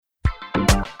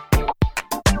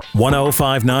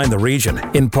1059 The Region,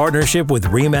 in partnership with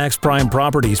RE/MAX Prime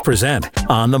Properties, present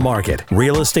On the Market,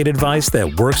 real estate advice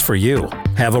that works for you.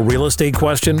 Have a real estate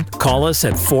question? Call us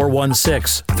at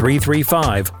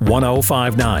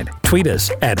 416-335-1059. Tweet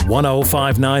us at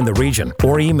 1059 The Region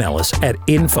or email us at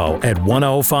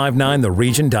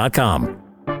info@1059theregion.com.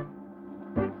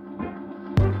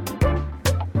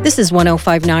 This is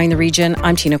 1059 The Region.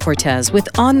 I'm Tina Cortez with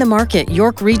On the Market,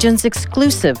 York Region's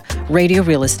exclusive radio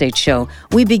real estate show.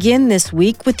 We begin this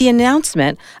week with the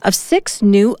announcement of 6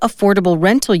 new affordable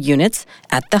rental units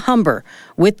at the Humber.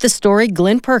 With the story,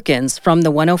 Glenn Perkins from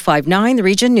the 1059 The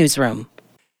Region newsroom.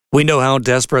 We know how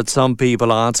desperate some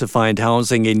people are to find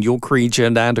housing in York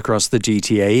Region and across the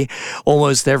GTA.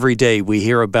 Almost every day we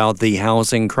hear about the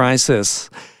housing crisis.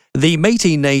 The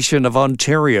Métis Nation of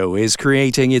Ontario is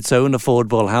creating its own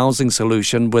affordable housing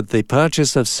solution with the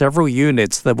purchase of several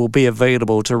units that will be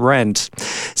available to rent.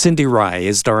 Cindy Rye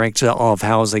is Director of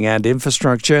Housing and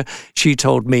Infrastructure. She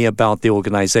told me about the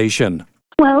organization.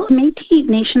 Well, Métis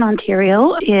Nation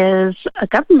Ontario is a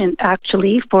government,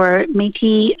 actually, for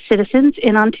Métis citizens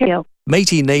in Ontario.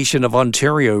 Métis Nation of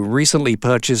Ontario recently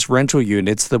purchased rental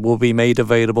units that will be made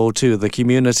available to the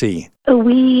community.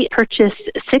 We purchased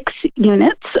 6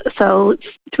 units, so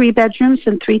 3 bedrooms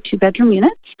and 3 two-bedroom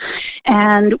units,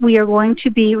 and we are going to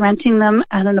be renting them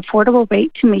at an affordable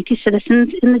rate to Métis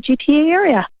citizens in the GTA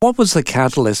area. What was the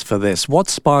catalyst for this? What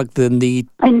sparked the need?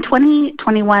 In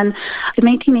 2021, the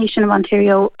Métis Nation of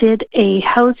Ontario did a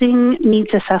housing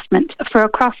needs assessment for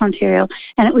across Ontario,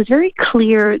 and it was very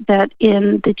clear that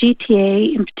in the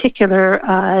GTA in particular,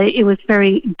 it was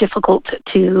very difficult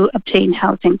to obtain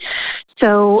housing.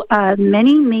 So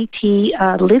many Métis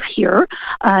live here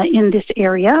in this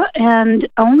area, and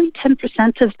only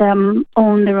 10% of them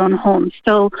own their own homes.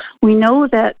 So we know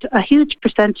that a huge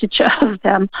percentage of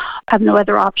them have no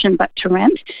other option but to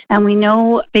rent. And we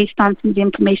know, based on some of the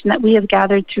information that we have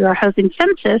gathered through our housing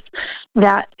census,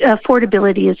 that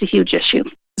affordability is a huge issue.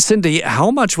 Cindy,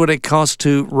 how much would it cost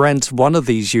to rent one of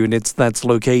these units that's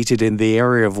located in the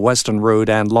area of Western Road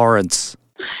and Lawrence?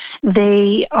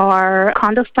 They are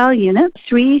condo-style units,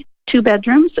 3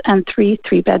 two-bedrooms and 3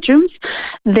 three-bedrooms.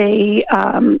 They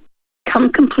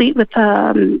come complete with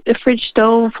a fridge,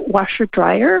 stove, washer,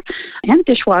 dryer, and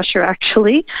dishwasher,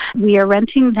 actually. We are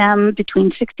renting them between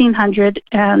 $1,600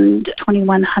 and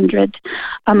 $2,100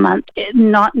 a month,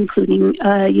 not including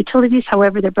utilities.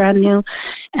 However, they're brand new,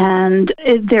 and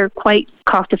they're quite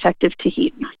cost-effective to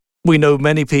heat. We know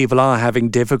many people are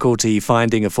having difficulty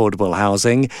finding affordable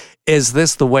housing. Is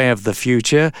this the way of the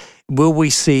future? Will we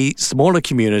see smaller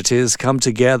communities come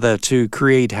together to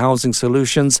create housing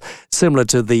solutions similar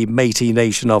to the Métis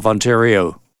Nation of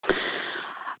Ontario?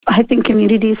 I think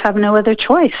communities have no other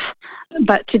choice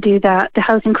but to do that. The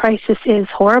housing crisis is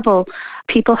horrible.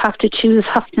 People have to choose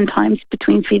oftentimes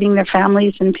between feeding their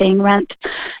families and paying rent.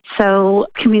 So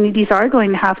communities are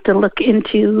going to have to look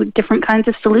into different kinds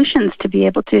of solutions to be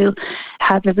able to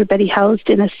have everybody housed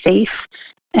in a safe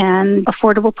and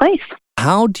affordable place.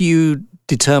 How do you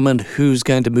determine who's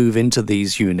going to move into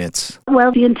these units?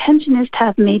 Well, the intention is to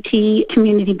have Métis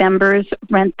community members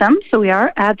rent them. So we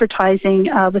are advertising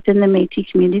within the Métis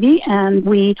community, and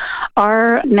we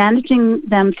are managing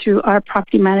them through our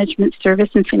property management service,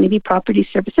 Infinity Property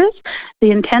Services.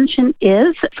 The intention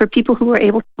is for people who are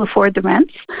able to afford the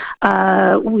rents.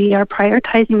 We are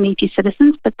prioritizing Métis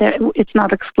citizens, but it's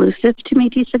not exclusive to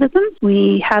Métis citizens.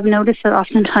 We have noticed that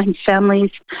oftentimes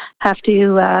families have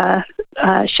to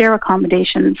share accommodations,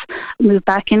 move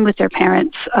back in with their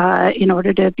parents in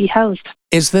order to be housed.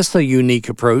 Is this a unique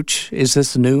approach? Is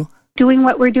this new? Doing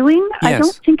what we're doing? Yes. I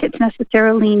don't think it's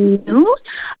necessarily new,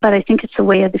 but I think it's the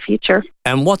way of the future.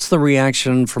 And what's the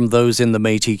reaction from those in the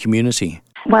Métis community?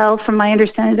 Well, from my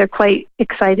understanding, they're quite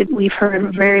excited. We've heard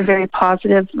a very, very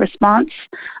positive response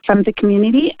from the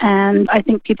community, and I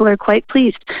think people are quite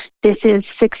pleased. This is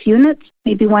 6 units.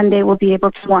 Maybe one day we'll be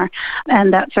able to more,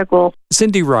 and that's our goal.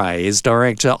 Cindy Rye is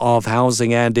Director of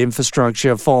Housing and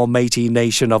Infrastructure for Métis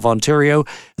Nation of Ontario.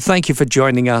 Thank you for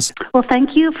joining us. Well,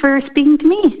 thank you for speaking to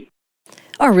me.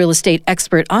 Our real estate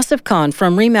expert, Asif Khan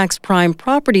from RE/MAX Prime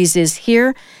Properties, is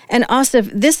here. And Asif,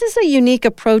 this is a unique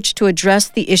approach to address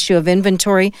the issue of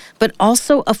inventory, but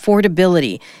also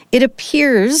affordability. It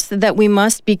appears that we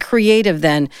must be creative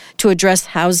then to address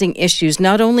housing issues,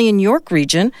 not only in York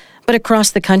Region, but across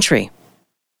the country.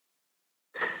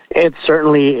 It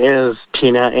certainly is,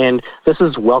 Tina, and this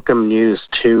is welcome news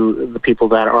to the people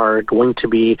that are going to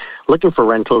be looking for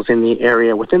rentals in the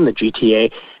area within the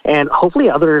GTA, and hopefully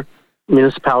other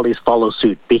municipalities follow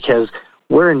suit, because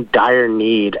we're in dire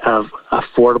need of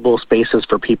affordable spaces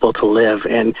for people to live,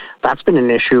 and that's been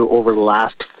an issue over the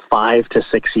last 5 to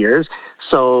 6 years.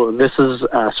 So this is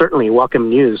certainly welcome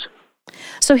news.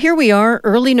 So here we are,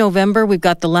 early November. We've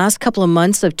got the last couple of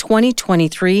months of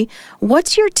 2023.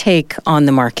 What's your take on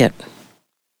the market?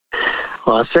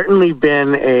 Well, it's certainly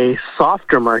been a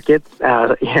softer market.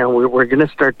 We're going to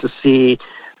start to see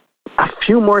a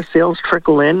few more sales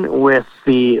trickle in with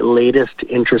the latest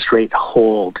interest rate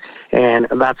hold. And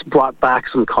that's brought back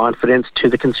some confidence to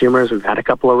the consumers. We've had a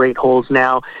couple of rate holds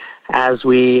now. As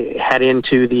we head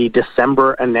into the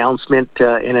December announcement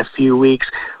in a few weeks,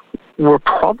 we're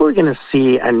probably going to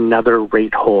see another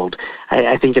rate hold.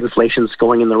 I think inflation's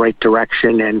going in the right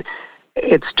direction, and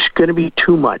it's going to be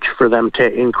too much for them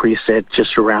to increase it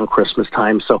just around Christmas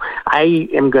time. So I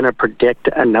am going to predict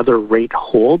another rate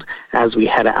hold as we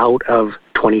head out of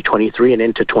 2023 and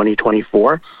into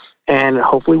 2024. And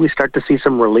hopefully we start to see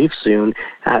some relief soon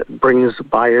that brings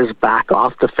buyers back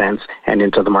off the fence and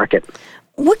into the market.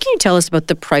 What can you tell us about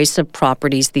the price of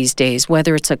properties these days,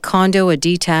 whether it's a condo, a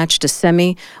detached, a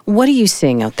semi? What are you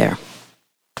seeing out there?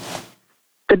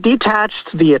 The detached,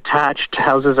 the attached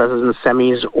houses, as in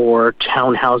semis or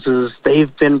townhouses,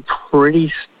 they've been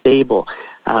pretty stable.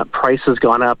 Price has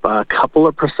gone up a couple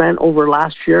of percent over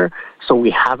last year, so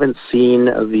we haven't seen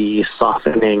the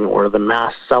softening or the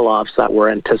mass sell-offs that were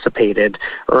anticipated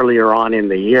earlier on in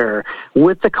the year.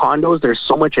 With the condos, there's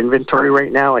so much inventory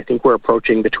right now. I think we're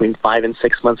approaching between 5 and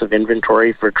 6 months of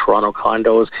inventory for Toronto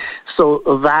condos,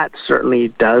 so that certainly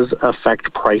does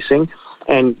affect pricing.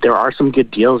 And there are some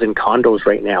good deals in condos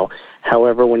right now.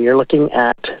 However, when you're looking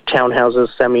at townhouses,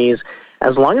 semis,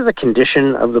 as long as the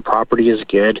condition of the property is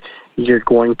good, you're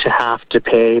going to have to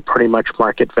pay pretty much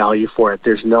market value for it.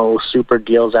 There's no super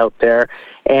deals out there.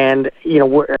 And,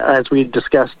 as we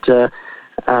discussed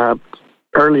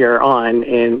earlier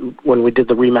on when we did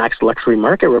the RE/MAX Luxury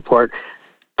Market Report,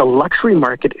 the luxury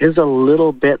market is a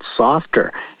little bit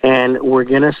softer. And we're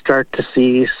going to start to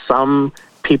see some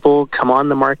people come on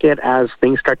the market as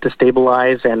things start to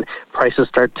stabilize and prices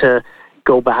start to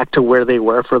go back to where they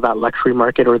were for that luxury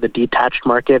market or the detached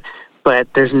market. But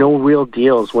there's no real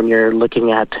deals when you're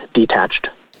looking at detached.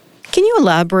 Can you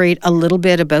elaborate a little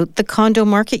bit about the condo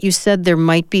market? You said there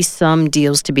might be some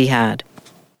deals to be had.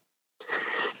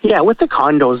 Yeah, with the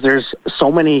condos, there's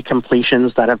so many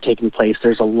completions that have taken place.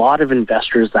 There's a lot of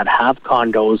investors that have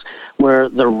condos where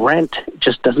the rent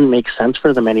just doesn't make sense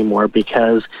for them anymore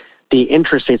because the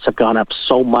interest rates have gone up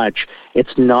so much,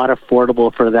 it's not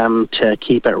affordable for them to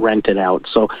keep it rented out.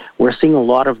 So we're seeing a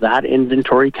lot of that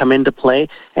inventory come into play,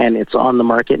 and it's on the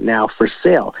market now for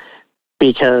sale.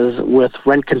 Because with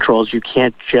rent controls, you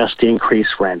can't just increase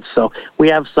rents. So we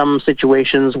have some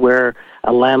situations where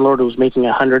a landlord was making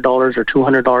 $100 or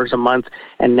 $200 a month,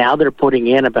 and now they're putting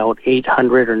in about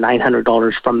 $800 or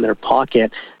 $900 from their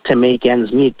pocket to make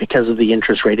ends meet because of the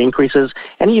interest rate increases.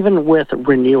 And even with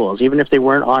renewals, even if they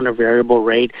weren't on a variable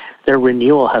rate, their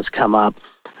renewal has come up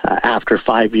after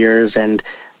 5 years, and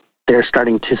they're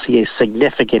starting to see a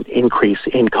significant increase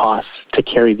in costs to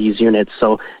carry these units.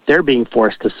 So they're being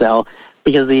forced to sell.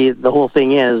 Because the whole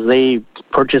thing is they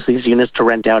purchase these units to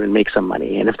rent out and make some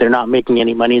money. And if they're not making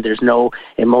any money, there's no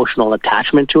emotional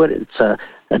attachment to it. It's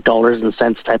a dollars and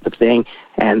cents type of thing,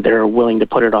 and they're willing to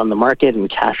put it on the market and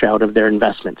cash out of their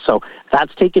investment. So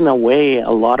that's taken away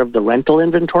a lot of the rental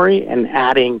inventory and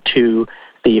adding to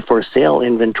the for sale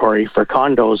inventory for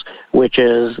condos, which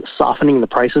is softening the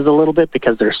prices a little bit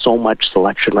because there's so much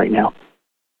selection right now.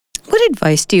 What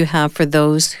advice do you have for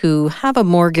those who have a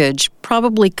mortgage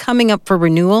probably coming up for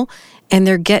renewal and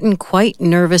they're getting quite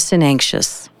nervous and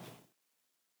anxious?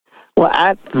 Well,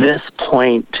 at this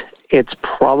point, it's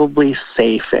probably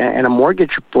safe, and a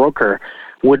mortgage broker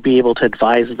would be able to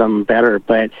advise them better.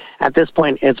 But at this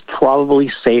point, it's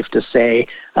probably safe to say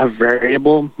a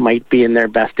variable might be in their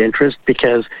best interest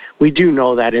because we do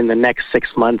know that in the next 6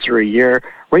 months or a year,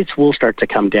 rates will start to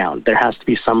come down. There has to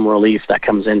be some relief that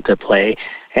comes into play,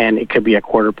 and it could be a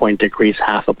quarter point decrease,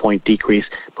 half a point decrease,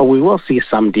 but we will see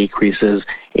some decreases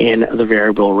in the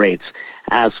variable rates.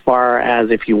 As far as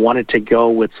if you wanted to go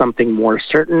with something more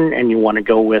certain and you want to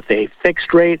go with a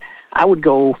fixed rate, I would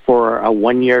go for a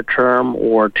 1-year term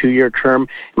or 2-year term.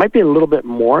 It might be a little bit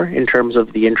more in terms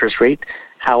of the interest rate.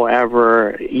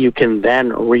 However, you can then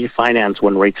refinance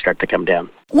when rates start to come down.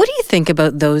 What do you think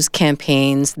about those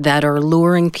campaigns that are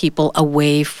luring people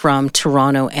away from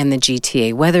Toronto and the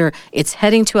GTA, whether it's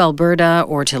heading to Alberta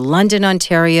or to London,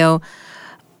 Ontario?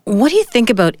 What do you think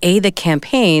about, the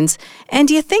campaigns, and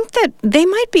do you think that they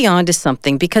might be onto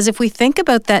something? Because if we think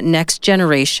about that next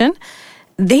generation,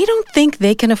 they don't think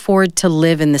they can afford to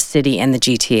live in the city and the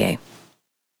GTA.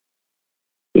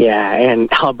 Yeah,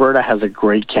 and Alberta has a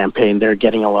great campaign. They're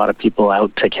getting a lot of people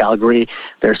out to Calgary.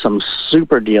 There's some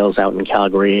super deals out in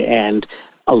Calgary, and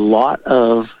a lot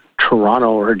of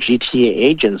Toronto or GTA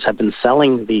agents have been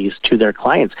selling these to their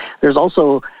clients. There's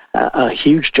also a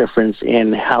huge difference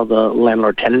in how the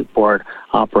Landlord-Tenant Board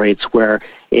operates, where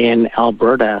in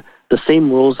Alberta, the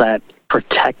same rules that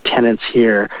protect tenants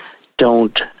here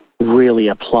don't really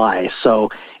apply. So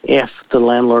if the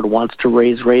landlord wants to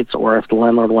raise rates or if the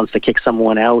landlord wants to kick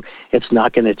someone out, it's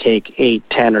not going to take 8,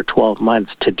 10, or 12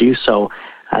 months to do so.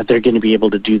 They're going to be able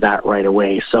to do that right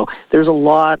away. So there's a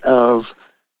lot of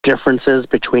differences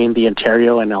between the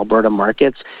Ontario and Alberta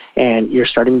markets, and you're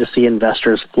starting to see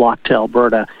investors flock to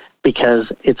Alberta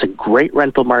because it's a great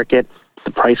rental market.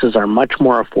 The prices are much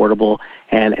more affordable,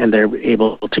 and they're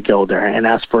able to go there. And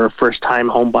as for first-time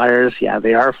home buyers, yeah,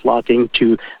 they are flocking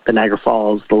to the Niagara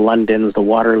Falls, the Londons, the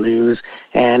Waterloos,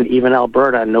 and even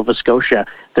Alberta, Nova Scotia.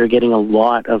 They're getting a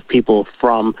lot of people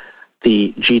from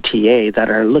the GTA that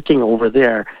are looking over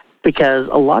there because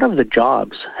a lot of the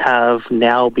jobs have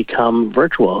now become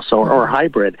virtual or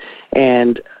hybrid,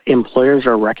 and employers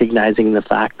are recognizing the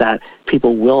fact that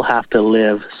people will have to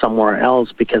live somewhere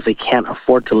else because they can't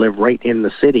afford to live right in the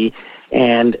city,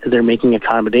 and they're making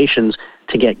accommodations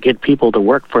to get good people to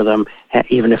work for them,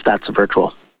 even if that's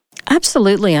virtual.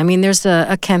 Absolutely. I mean, there's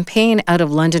a campaign out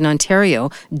of London, Ontario,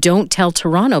 Don't Tell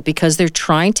Toronto, because they're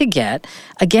trying to get,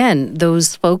 again,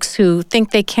 those folks who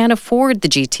think they can't afford the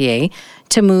GTA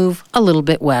to move a little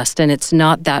bit west, and it's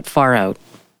not that far out.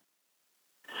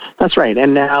 That's right.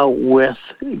 And now with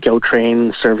GO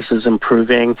Train services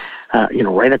improving,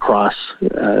 right across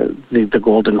the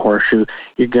Golden Horseshoe,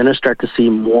 you're going to start to see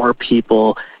more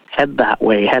people head that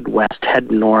way, head west,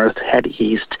 head north, head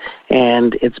east,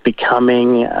 and it's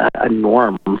becoming a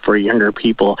norm for younger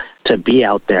people to be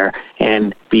out there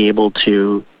and be able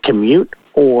to commute,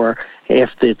 or if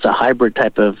it's a hybrid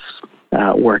type of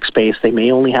workspace, they may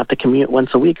only have to commute once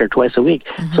a week or twice a week.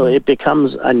 Mm-hmm. So it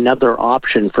becomes another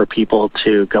option for people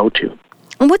to go to.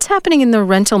 And what's happening in the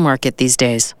rental market these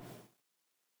days?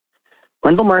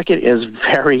 Rental market is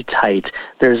very tight.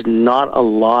 There's not a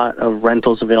lot of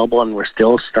rentals available, and we're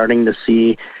still starting to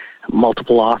see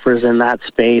multiple offers in that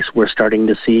space. We're starting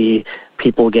to see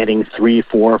people getting $300,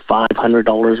 $400,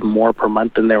 $500 more per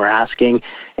month than they were asking.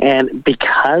 And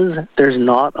because there's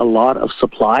not a lot of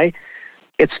supply,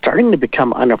 it's starting to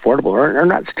become unaffordable, or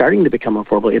not starting to become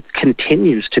affordable. It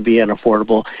continues to be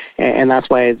unaffordable, and that's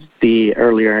why the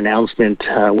earlier announcement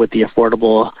with the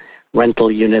affordable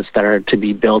rental units that are to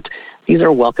be built, these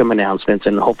are welcome announcements,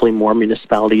 and hopefully more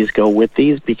municipalities go with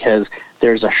these because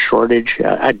there's a shortage,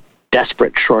 a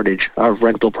desperate shortage of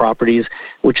rental properties,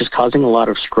 which is causing a lot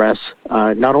of stress,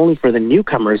 not only for the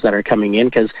newcomers that are coming in,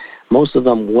 because most of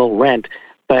them will rent,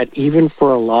 but even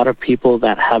for a lot of people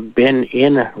that have been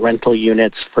in rental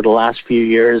units for the last few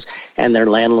years and their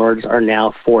landlords are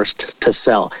now forced to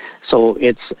sell. So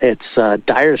it's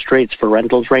dire straits for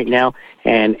rentals right now,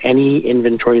 and any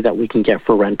inventory that we can get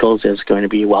for rentals is going to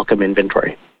be welcome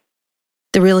inventory.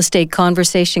 The real estate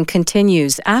conversation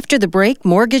continues after the break.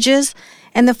 Mortgages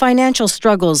and the financial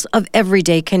struggles of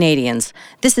everyday Canadians.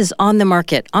 This is On the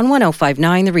Market on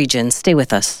 105.9 The Region. Stay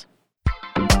with us.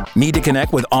 Need to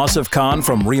connect with Asif Khan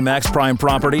from RE/MAX Prime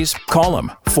Properties? Call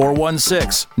him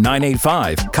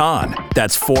 416-985-KHAN.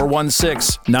 That's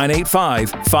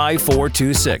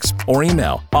 416-985-5426. Or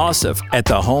email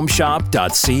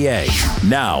asif@thehomeshop.ca.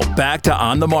 Now, back to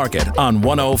On the Market on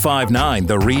 105.9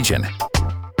 The Region.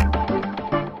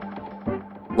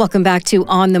 Welcome back to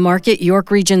On the Market,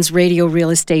 York Region's radio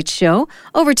real estate show.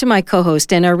 Over to my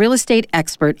co-host and our real estate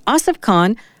expert, Asif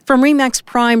Khan from RE/MAX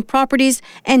Prime Properties,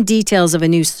 and details of a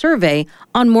new survey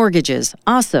on mortgages.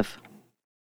 Asif.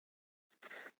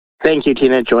 Thank you,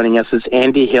 Tina. Joining us is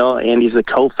Andy Hill. Andy's the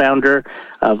co-founder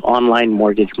of online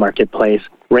mortgage marketplace,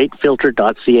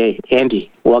 Ratefilter.Ca.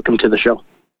 Andy, welcome to the show.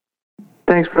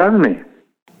 Thanks for having me.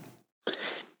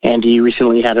 Andy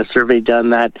recently had a survey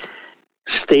done that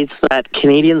states that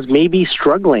Canadians may be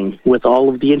struggling with all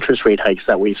of the interest rate hikes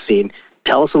that we've seen.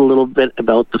 Tell us a little bit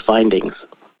about the findings.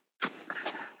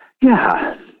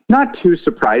 Yeah, not too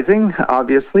surprising,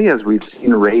 obviously, as we've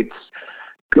seen rates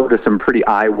go to some pretty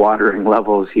eye-watering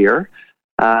levels here.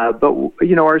 But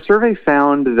our survey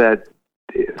found that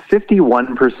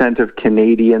 51% of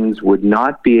Canadians would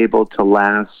not be able to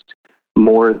last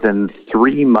more than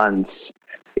 3 months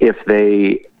if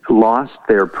they lost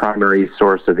their primary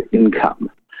source of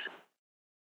income.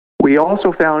 We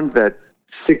also found that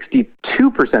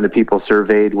 62% of people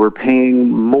surveyed were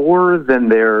paying more than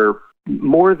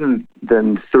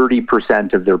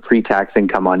 30% of their pre-tax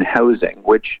income on housing,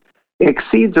 which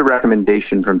exceeds a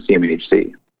recommendation from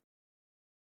CMHC.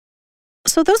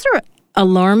 So those are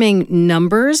alarming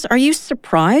numbers. Are you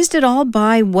surprised at all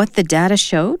by what the data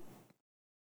showed?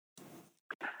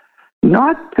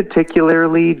 Not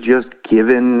particularly, just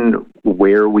given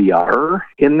where we are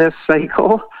in this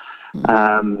cycle.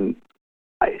 There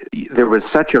was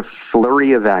such a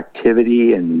flurry of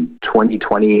activity in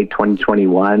 2020,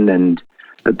 2021, and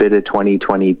a bit of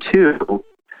 2022.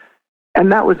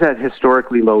 And that was at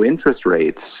historically low interest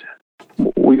rates.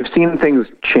 We've seen things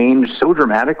change so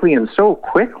dramatically and so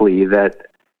quickly that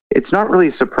it's not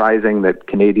really surprising that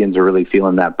Canadians are really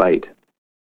feeling that bite.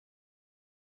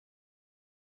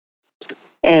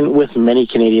 And with many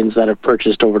Canadians that have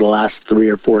purchased over the last 3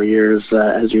 or 4 years,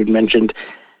 as you'd mentioned,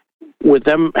 with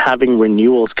them having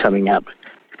renewals coming up,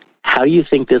 how do you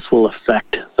think this will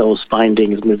affect those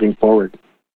findings moving forward?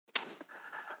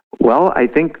 Well, I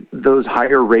think those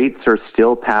higher rates are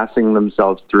still passing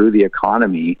themselves through the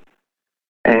economy.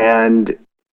 And,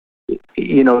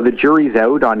 the jury's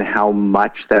out on how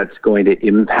much that's going to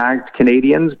impact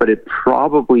Canadians, but it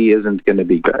probably isn't going to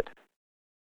be good.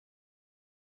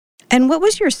 And what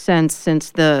was your sense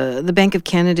since the Bank of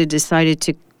Canada decided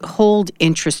to hold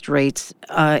interest rates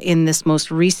in this most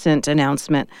recent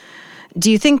announcement? Do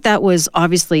you think that was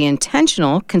obviously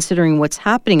intentional, considering what's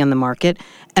happening on the market?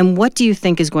 And what do you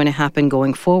think is going to happen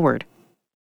going forward?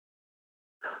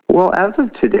 Well, as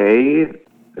of today,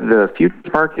 the future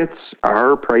markets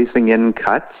are pricing in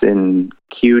cuts in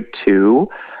Q2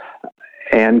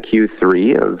 and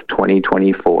Q3 of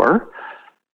 2024.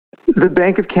 The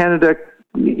Bank of Canada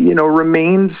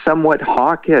remains somewhat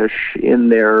hawkish in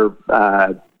their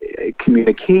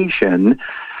communication.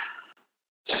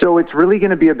 So it's really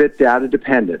going to be a bit data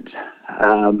dependent.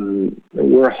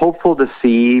 We're hopeful to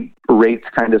see rates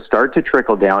kind of start to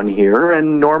trickle down here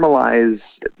and normalize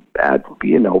at,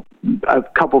 a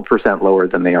couple percent lower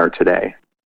than they are today.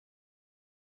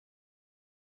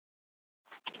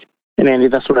 And Andy,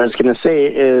 that's what I was going to say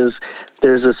is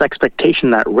there's this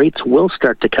expectation that rates will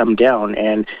start to come down.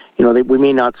 And, we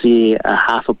may not see a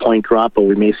half a point drop, but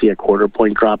we may see a quarter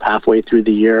point drop halfway through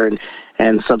the year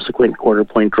and subsequent quarter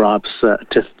point drops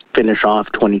to finish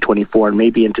off 2024 and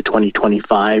maybe into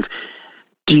 2025.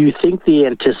 Do you think the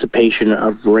anticipation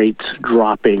of rates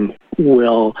dropping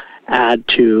will add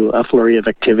to a flurry of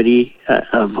activity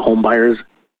of home buyers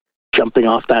jumping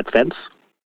off that fence?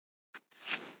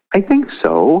 I think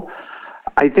so.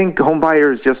 I think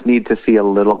homebuyers just need to see a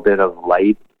little bit of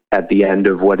light at the end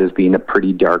of what has been a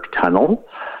pretty dark tunnel.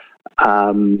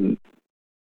 But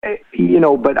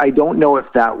I don't know if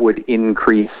that would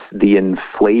increase the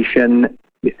inflation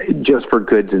just for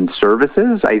goods and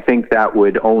services. I think that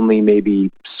would only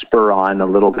maybe spur on a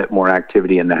little bit more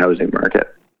activity in the housing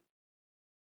market.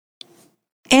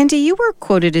 Andy, you were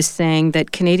quoted as saying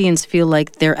that Canadians feel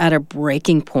like they're at a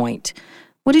breaking point.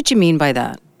 What did you mean by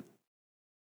that?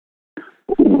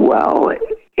 Well,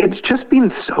 it's just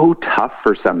been so tough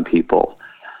for some people,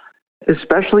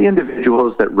 especially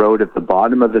individuals that rode at the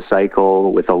bottom of the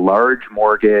cycle with a large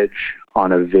mortgage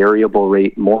on a variable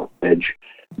rate mortgage.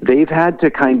 They've had to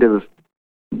kind of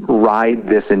ride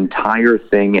this entire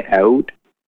thing out,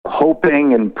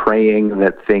 hoping and praying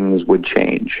that things would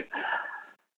change.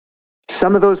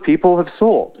 Some of those people have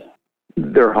sold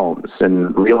their homes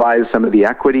and realized some of the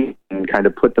equity and kind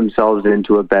of put themselves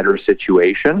into a better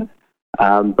situation.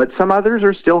 But some others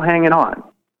are still hanging on.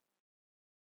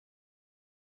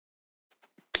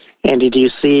 Andy, do you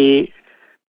see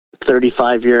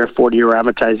 35-year, 40-year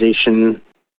amortization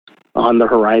on the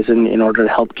horizon in order to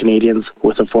help Canadians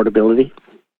with affordability?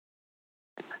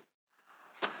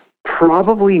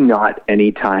 Probably not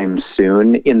anytime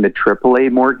soon in the AAA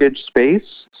mortgage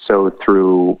space. So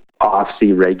through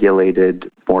OSFI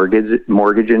regulated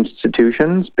mortgage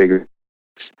institutions, bigger.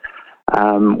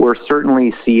 We're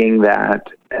certainly seeing that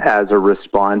as a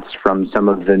response from some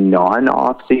of the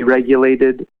non-OSFI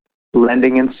regulated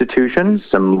lending institutions.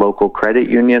 Some local credit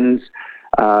unions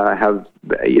have,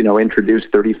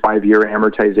 introduced 35-year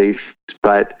amortizations.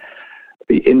 But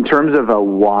in terms of a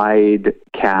wide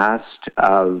cast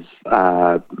of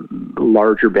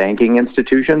larger banking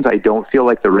institutions, I don't feel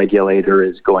like the regulator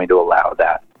is going to allow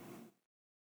that.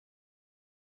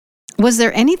 Was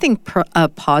there anything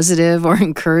positive or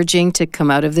encouraging to come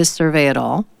out of this survey at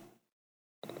all?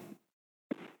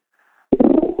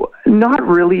 Not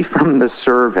really from the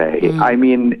survey. I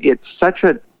mean, it's such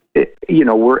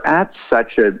we're at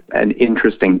such an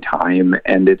interesting time,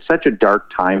 and it's such a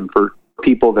dark time for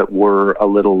people that were a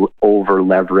little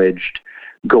over-leveraged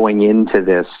going into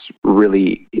this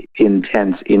really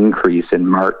intense increase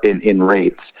in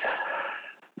rates.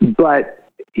 But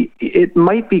it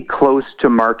might be close to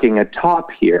marking a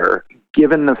top here,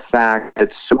 given the fact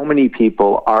that so many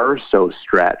people are so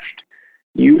stretched,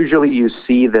 usually you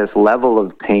see this level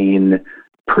of pain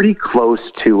pretty close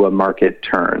to a market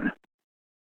turn.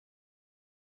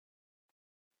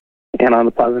 And on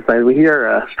the positive side, we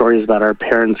hear stories about our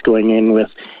parents going in with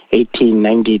 18,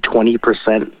 90,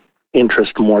 20%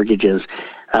 interest mortgages.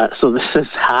 So this is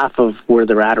half of where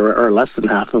they're at, or less than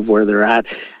half of where they're at.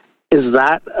 Is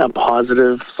that a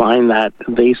positive sign that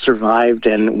they survived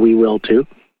and we will too?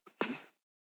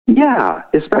 Yeah,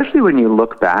 especially when you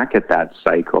look back at that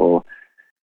cycle,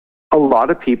 a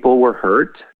lot of people were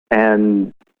hurt,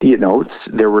 and,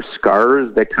 there were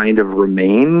scars that kind of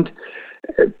remained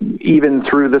even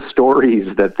through the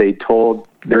stories that they told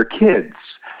their kids.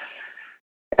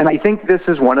 And I think this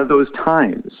is one of those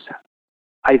times.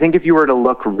 I think if you were to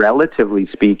look, relatively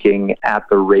speaking, at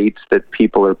the rates that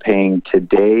people are paying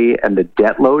today and the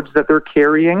debt loads that they're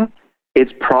carrying,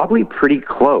 it's probably pretty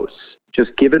close,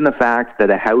 just given the fact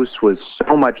that a house was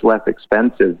so much less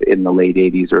expensive in the late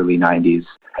 80s, early 90s.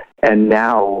 And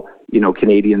now,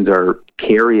 Canadians are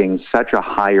carrying such a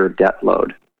higher debt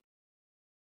load.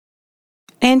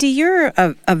 Andy, you're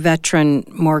a veteran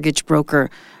mortgage broker.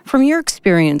 From your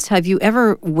experience, have you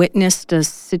ever witnessed a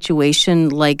situation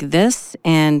like this?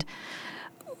 And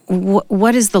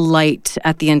what is the light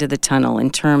at the end of the tunnel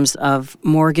in terms of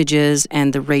mortgages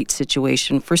and the rate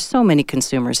situation for so many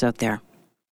consumers out there?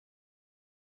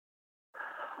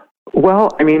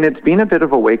 Well, it's been a bit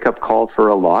of a wake-up call for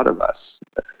a lot of us.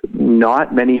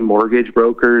 Not many mortgage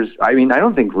brokers, I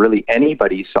don't think really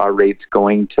anybody saw rates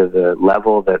going to the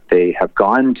level that they have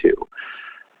gone to.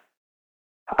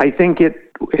 I think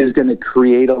it is going to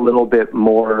create a little bit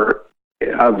more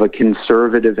of a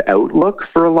conservative outlook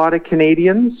for a lot of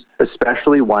Canadians,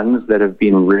 especially ones that have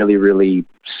been really, really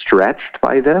stretched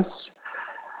by this.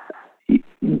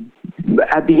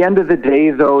 At the end of the day,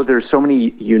 though, there's so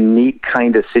many unique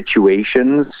kind of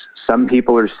situations. Some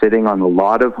people are sitting on a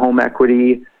lot of home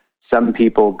equity. Some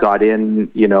people got in,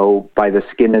 by the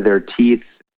skin of their teeth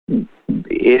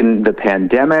in the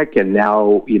pandemic and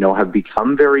now, have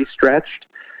become very stretched.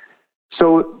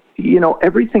 So,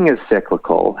 everything is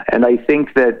cyclical. And I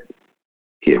think that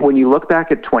when you look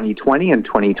back at 2020 and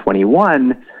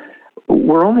 2021,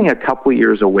 we're only a couple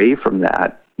years away from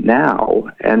that now.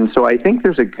 And so I think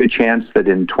there's a good chance that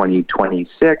in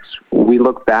 2026, we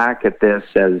look back at this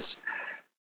as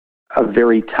a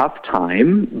very tough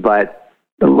time, but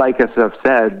like I've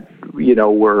said, we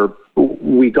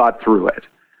got through it.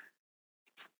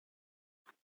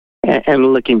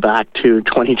 And looking back to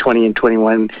 2020 and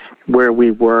 21, where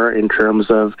we were in terms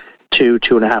of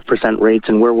 2.5% rates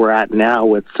and where we're at now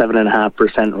with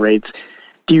 7.5% rates,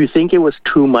 do you think it was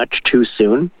too much too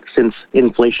soon, since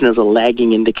inflation is a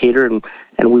lagging indicator and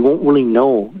we won't really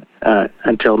know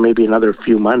until maybe another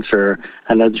few months or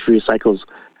another few cycles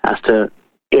as to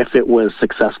if it was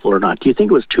successful or not? Do you think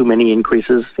it was too many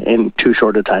increases in too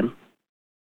short a time?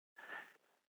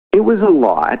 It was a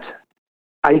lot.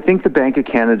 I think the Bank of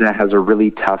Canada has a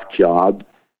really tough job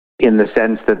in the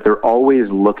sense that they're always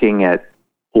looking at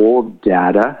old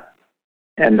data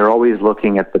and they're always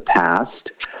looking at the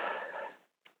past.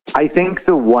 I think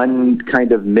the one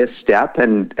kind of misstep,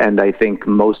 and I think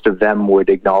most of them would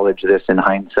acknowledge this in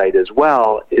hindsight as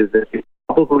well, is that they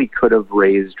probably could have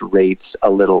raised rates a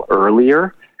little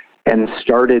earlier and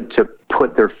started to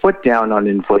put their foot down on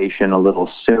inflation a little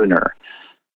sooner.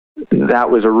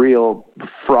 That was a real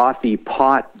frothy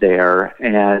pot there,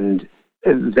 and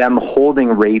them holding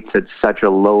rates at such a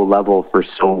low level for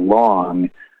so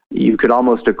long, you could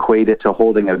almost equate it to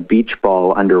holding a beach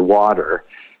ball underwater.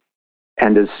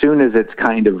 And as soon as it's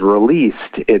kind of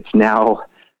released, it's now,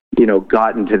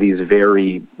 gotten to these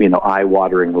very,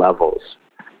 eye-watering levels.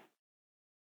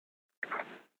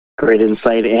 Great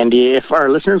insight, Andy. If our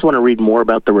listeners want to read more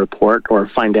about the report or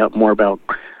find out more about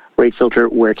Ratefilter,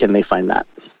 where can they find that?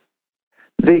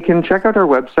 They can check out our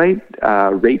website,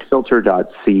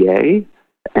 Ratefilter.Ca,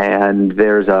 and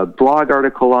there's a blog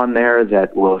article on there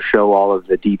that will show all of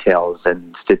the details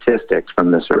and statistics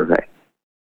from the survey.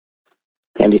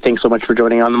 Andy, thanks so much for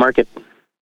joining On the Market.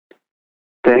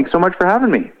 Thanks so much for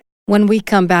having me. When we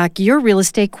come back, your real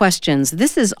estate questions.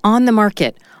 This is On the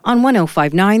Market on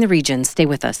 105.9 The Region. Stay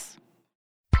with us.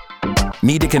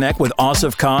 Need to connect with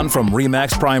Asif Khan from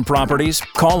RE/MAX Prime Properties?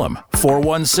 Call him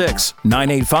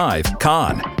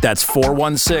 416-985-KHAN. That's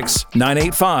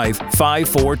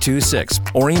 416-985-5426.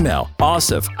 Or email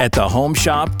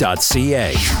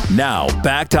asif@thehomeshop.ca. Now,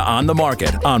 back to On the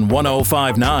Market on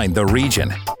 105.9 The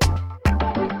Region.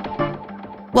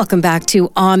 Welcome back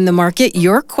to On the Market.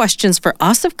 Your questions for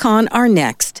Asif Khan are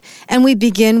next. And we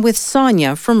begin with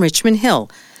Sonia from Richmond Hill.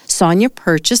 Sonia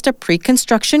purchased a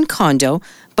pre-construction condo,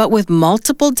 but with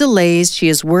multiple delays, she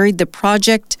is worried the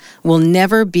project will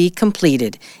never be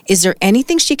completed. Is there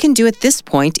anything she can do at this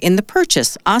point in the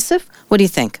purchase? Asif, what do you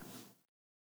think?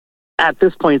 At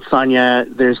this point, Sonia,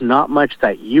 there's not much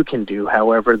that you can do.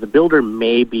 However, the builder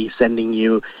may be sending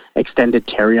you extended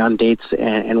carry-on dates,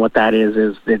 and what that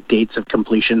is the dates of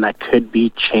completion that could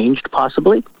be changed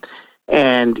possibly.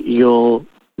 And you'll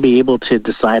be able to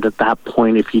decide at that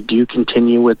point if you do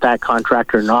continue with that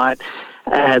contract or not.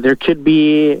 There could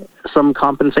be some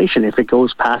compensation. If it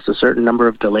goes past a certain number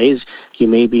of delays, you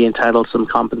may be entitled to some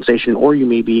compensation, or you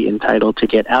may be entitled to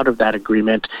get out of that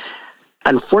agreement.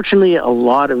 Unfortunately, a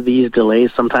lot of these delays,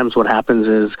 sometimes what happens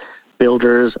is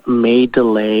builders may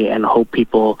delay and hope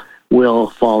people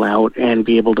will fall out and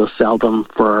be able to sell them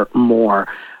for more.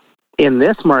 In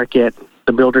this market,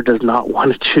 the builder does not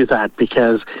want to do that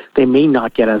because they may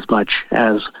not get as much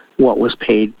as what was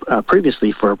paid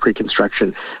previously for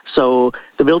pre-construction. So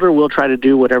the builder will try to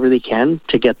do whatever they can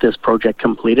to get this project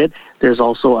completed. There's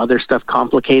also other stuff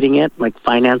complicating it, like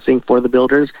financing for the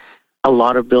builders. A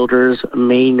lot of builders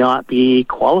may not be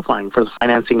qualifying for the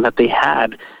financing that they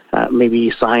had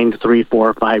maybe signed 3,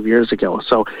 4, 5 years ago.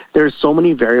 So there's so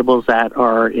many variables that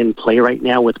are in play right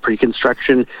now with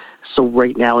pre-construction. So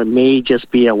right now it may just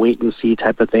be a wait-and-see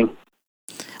type of thing.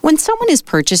 When someone is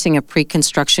purchasing a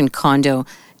pre-construction condo,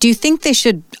 do you think they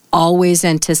should always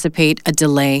anticipate a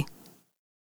delay?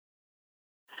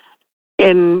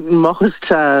 In most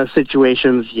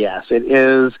situations, yes. It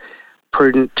is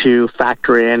prudent to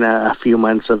factor in a few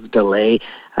months of delay.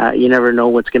 You never know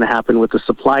what's going to happen with the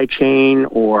supply chain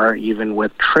or even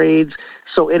with trades.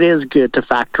 So it is good to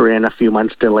factor in a few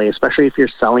months delay, especially if you're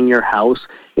selling your house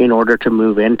in order to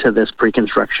move into this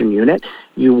pre-construction unit.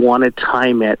 You want to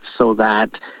time it so that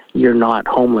you're not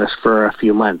homeless for a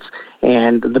few months.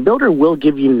 And the builder will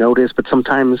give you notice, but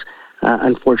sometimes,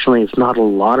 unfortunately, it's not a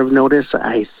lot of notice.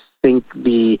 I think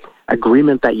the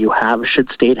agreement that you have should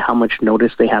state how much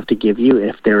notice they have to give you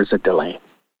if there is a delay.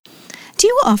 Do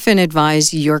you often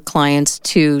advise your clients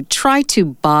to try to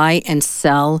buy and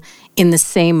sell in the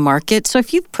same market? So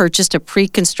if you've purchased a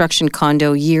pre-construction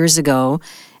condo years ago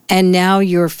and now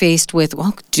you're faced with,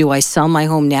 well, do I sell my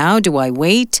home now? Do I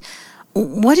wait?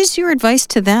 What is your advice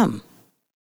to them?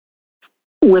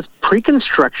 With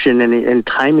pre-construction and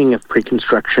timing of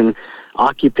pre-construction,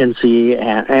 occupancy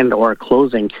and or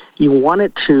closing, you want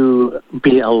it to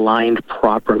be aligned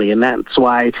properly, and that's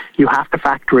why you have to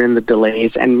factor in the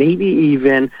delays and maybe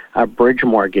even a bridge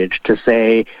mortgage to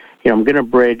say, I'm going to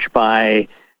bridge by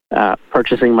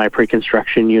purchasing my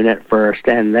pre-construction unit first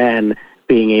and then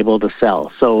being able to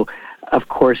sell. So of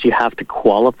course you have to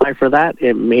qualify for that.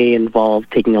 It may involve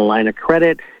taking a line of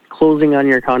credit, closing on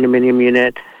your condominium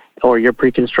unit or your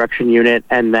pre-construction unit,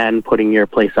 and then putting your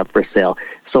place up for sale.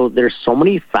 So there's so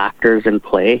many factors in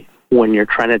play when you're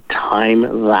trying to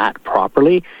time that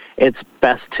properly. It's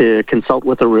best to consult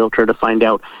with a realtor to find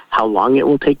out how long it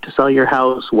will take to sell your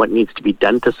house, what needs to be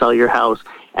done to sell your house,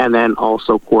 and then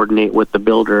also coordinate with the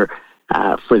builder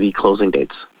for the closing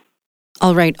dates.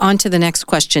 All right, on to the next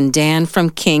question. Dan from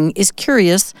King is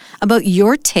curious about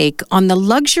your take on the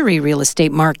luxury real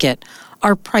estate market.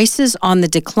 Are prices on the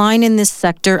decline in this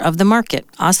sector of the market?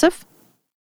 Asif?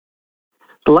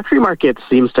 The luxury market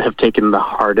seems to have taken the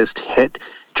hardest hit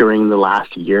during the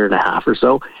last year and a half or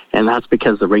so, and that's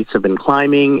because the rates have been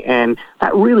climbing, and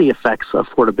that really affects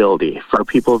affordability. For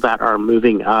people that are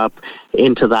moving up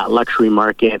into that luxury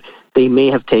market, they may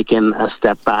have taken a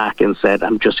step back and said,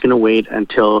 I'm just going to wait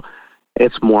until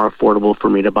it's more affordable for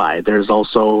me to buy. There's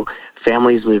also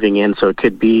families moving in, so it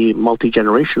could be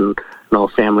multi-generational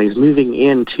families moving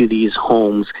into these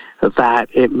homes that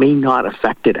it may not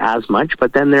affect it as much,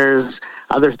 but then there's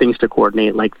other things to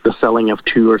coordinate, like the selling of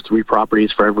 2 or 3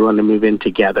 properties for everyone to move in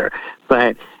together.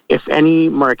 But if any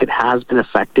market has been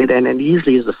affected, and it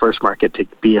usually is the first market to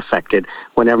be affected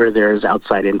whenever there's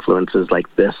outside influences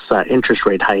like this interest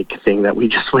rate hike thing that we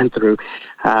just went through,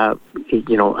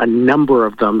 a number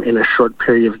of them in a short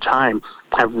period of time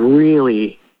have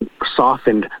really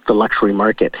softened the luxury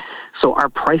market. So are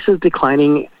prices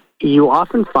declining? You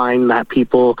often find that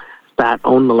people that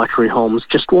own the luxury homes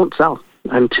just won't sell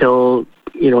until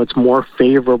it's more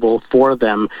favorable for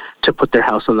them to put their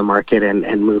house on the market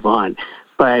and move on.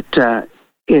 But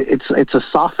it's a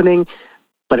softening.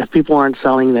 But if people aren't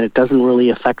selling, then it doesn't really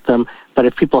affect them. But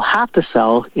if people have to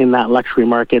sell in that luxury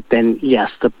market, then yes,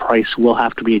 the price will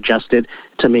have to be adjusted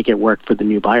to make it work for the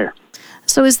new buyer.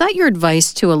 So is that your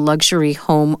advice to a luxury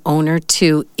home owner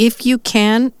to, if you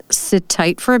can, sit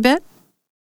tight for a bit?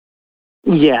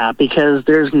 Yeah, because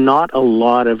there's not a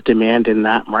lot of demand in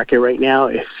that market right now.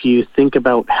 If you think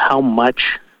about how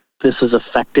much this has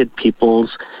affected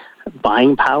people's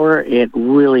buying power, it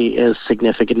really is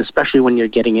significant, especially when you're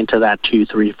getting into that $2,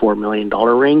 $3, $4 million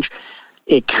range.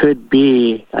 It could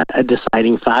be a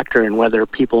deciding factor in whether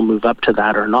people move up to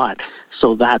that or not.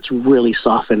 So that's really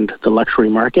softened the luxury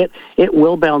market. It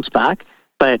will bounce back,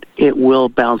 but it will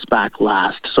bounce back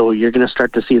last. So you're going to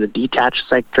start to see the detached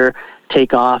sector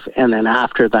take off, and then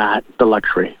after that, the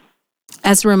luxury.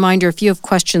 As a reminder, if you have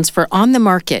questions for On the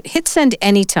Market, hit send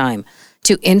anytime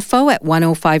to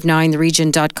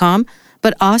info@1059theregion.com.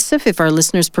 But Asif, if our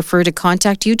listeners prefer to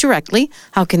contact you directly,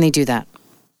 how can they do that?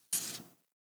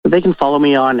 They can follow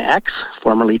me on X,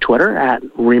 formerly Twitter, at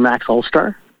Remax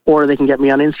All-Star, or they can get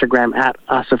me on Instagram at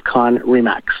Asif Khan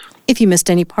Remax. If you missed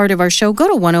any part of our show, go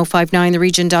to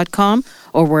 1059theregion.com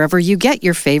or wherever you get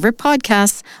your favorite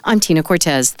podcasts. I'm Tina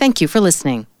Cortez. Thank you for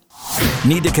listening.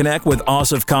 Need to connect with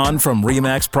Asif Khan from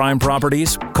RE/MAX Prime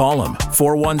Properties? Call him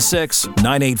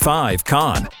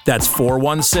 416-985-KHAN. That's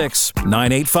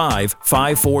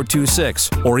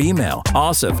 416-985-5426. Or email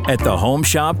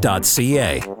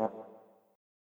asif@thehomeshop.ca.